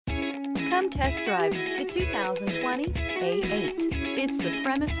Come test drive the 2020 A8. Its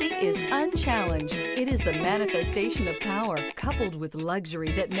supremacy is unchallenged. It is the manifestation of power coupled with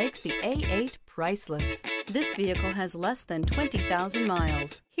luxury that makes the A8 priceless. This vehicle has less than 20,000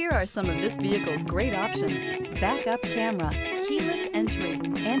 miles. Here are some of this vehicle's great options: backup camera, keyless entry,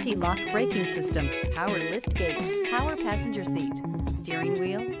 anti-lock braking system, power liftgate, power passenger seat, steering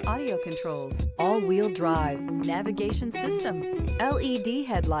wheel audio controls, all-wheel drive, navigation system, LED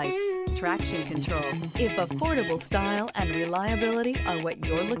headlights, traction control. If affordable style and reliability are what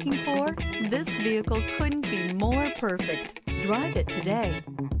you're looking for, this vehicle couldn't be more perfect. Drive it today.